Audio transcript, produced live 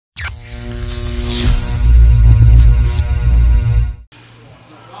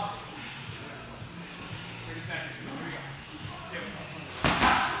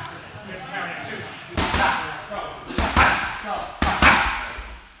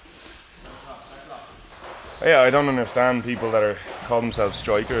Yeah, I don't understand people that are call themselves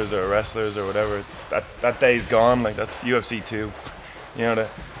strikers or wrestlers or whatever. It's that day's gone. Like that's UFC 2, you know,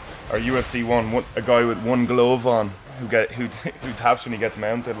 or UFC 1. A guy with one glove on who taps when he gets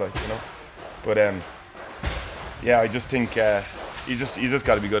mounted, like, you know. But yeah, I just think you just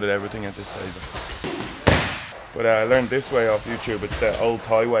got to be good at everything at this stage. But I learned this way off YouTube. It's the old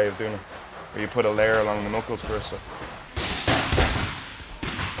Thai way of doing it, where you put a layer along the knuckles first. So.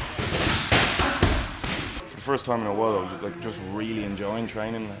 The first time in a while, I was like just really enjoying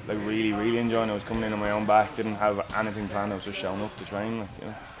training, like really enjoying it. I was coming in on my own back, didn't have anything planned. I was just showing up to train, like, you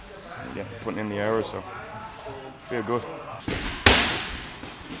know, and, yeah, putting in the hours. So feel good.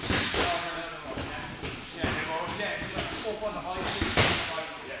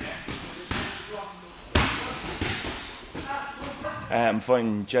 I'm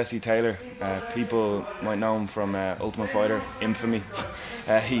fighting Jesse Taylor. People might know him from Ultimate Fighter infamy.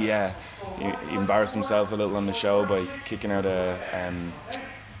 He embarrassed himself a little on the show by kicking out a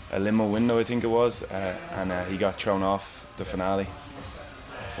limo window, I think it was, and he got thrown off the finale.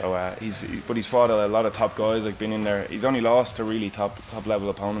 So he's fought a lot of top guys, like been in there. He's only lost to really top level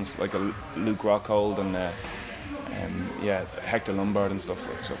opponents like a Luke Rockhold and yeah, Hector Lombard and stuff,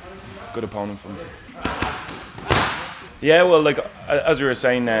 like, so good opponent for him. Yeah, well, like as we were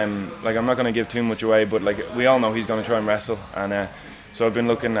saying, like I'm not going to give too much away, but like we all know he's going to try and wrestle, and so I've been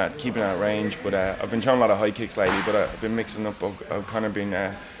looking at keeping at range. But I've been trying a lot of high kicks lately, but I've been mixing up. I've kind of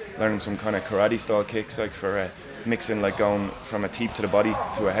been learning some kind of karate style kicks, like for mixing, like going from a teep to the body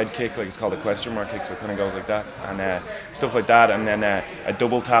to a head kick, like it's called a question mark kick, so it kind of goes like that, and stuff like that, and then a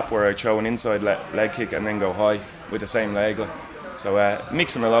double tap where I throw an inside leg kick and then go high with the same leg. Like. So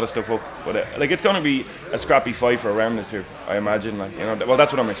mixing a lot of stuff up, but like it's going to be a scrappy fight for a round or two, I imagine. Like, you know, well,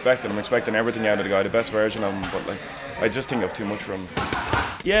 that's what I'm expecting. I'm expecting everything out of the guy, the best version of him. But like, I just think of too much from him.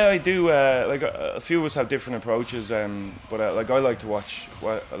 Yeah, I do. Like a few of us have different approaches, but like I like to watch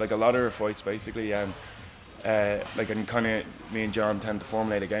like a lot of their fights basically. Like, and kind of me and John tend to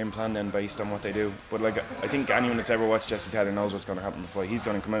formulate a game plan then based on what they do. But like I think anyone that's ever watched Jesse Taylor knows what's going to happen in the fight. He's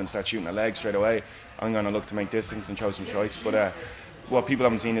going to come out and start shooting a leg straight away. I'm going to look to make distance and throw some strikes. But what people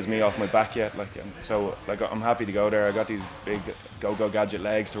haven't seen is me off my back yet. Like, so like I'm happy to go there. I got these big go gadget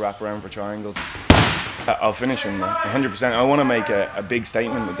legs to wrap around for triangles. I'll finish him 100%. I want to make a big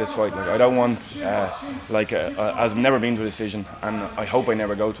statement with this fight. Like, I don't want I've never been to a decision, and I hope I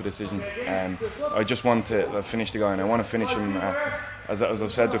never go to a decision. I just want to finish the guy, and I want to finish him. As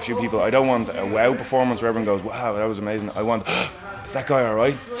I've said to a few people, I don't want a wow performance where everyone goes, "Wow, that was amazing." I want, is that guy all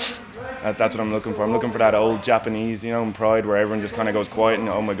right? That's what I'm looking for. I'm looking for that old Japanese, you know, in Pride, where everyone just kind of goes quiet and,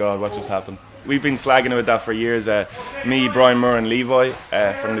 oh my God, what just happened? We've been slagging about that for years. Me, Brian Moore, and Levi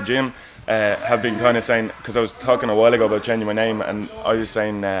from the gym. Have been kind of saying, because I was talking a while ago about changing my name, and I was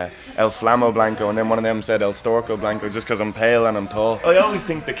saying El Flamo Blanco, and then one of them said El Storco Blanco, just because I'm pale and I'm tall. I always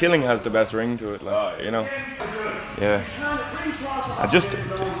think the killing has the best ring to it, like, you know. Yeah.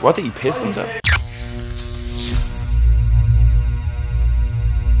 What did he piss himself?